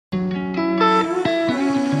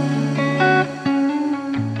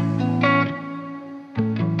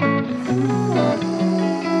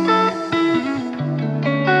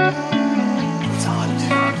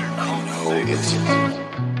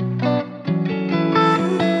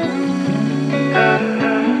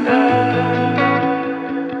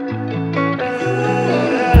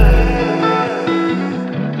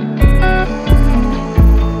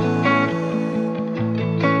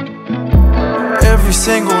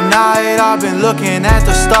night I've been looking at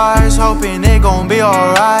the stars, hoping it gon' be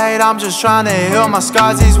alright. I'm just trying to heal my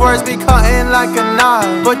scars. These words be cutting like a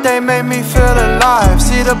knife, but they make me feel alive.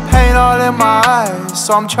 See the pain all in my eyes,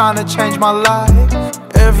 so I'm trying to change my life.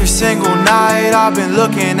 Every single night I've been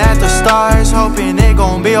looking at the stars, hoping it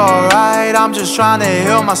gon' be alright. I'm just trying to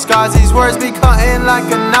heal my scars. These words be cutting like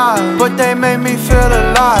a knife, but they make me feel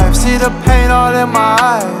alive. See the pain all in my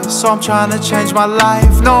eyes, so I'm trying to change my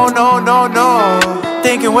life. No, no, no, no.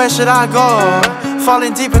 Thinking where should I go?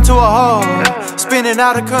 Falling deep into a hole, spinning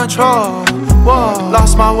out of control. Whoa.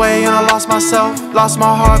 Lost my way and I lost myself. Lost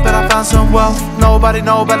my heart but I found some wealth. Nobody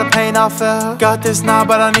know about the pain I felt. Got this now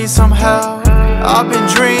but I need some help. I've been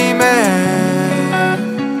dreaming,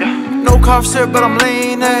 no cough syrup but I'm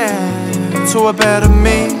leaning to a better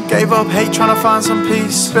me. Gave up hate trying to find some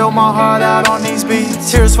peace. Spilled my heart out on these beats.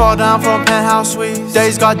 Tears fall down from penthouse suites.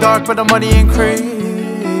 Days got dark but the money increased.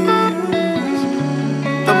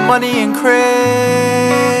 The money increased,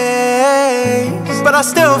 but I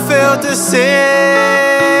still feel deceased.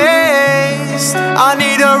 I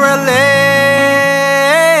need a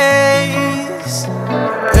release.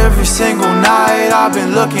 Every single night I've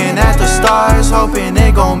been looking at the stars, hoping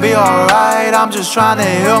it gon' be alright. I'm just trying to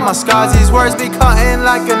heal my scars. These words be cutting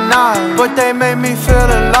like a knife, but they make me feel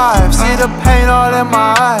alive. See the pain all in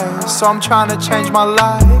my eyes, so I'm trying to change my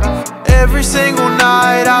life. Every single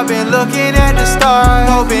night I've been looking at the stars,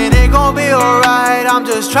 hoping it gon' be alright. I'm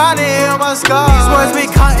just trying to heal my scars. These words be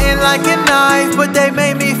cutting like a knife, but they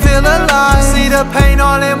make me feel alive. See the pain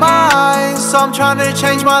all in my eyes, so I'm trying to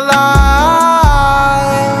change my life.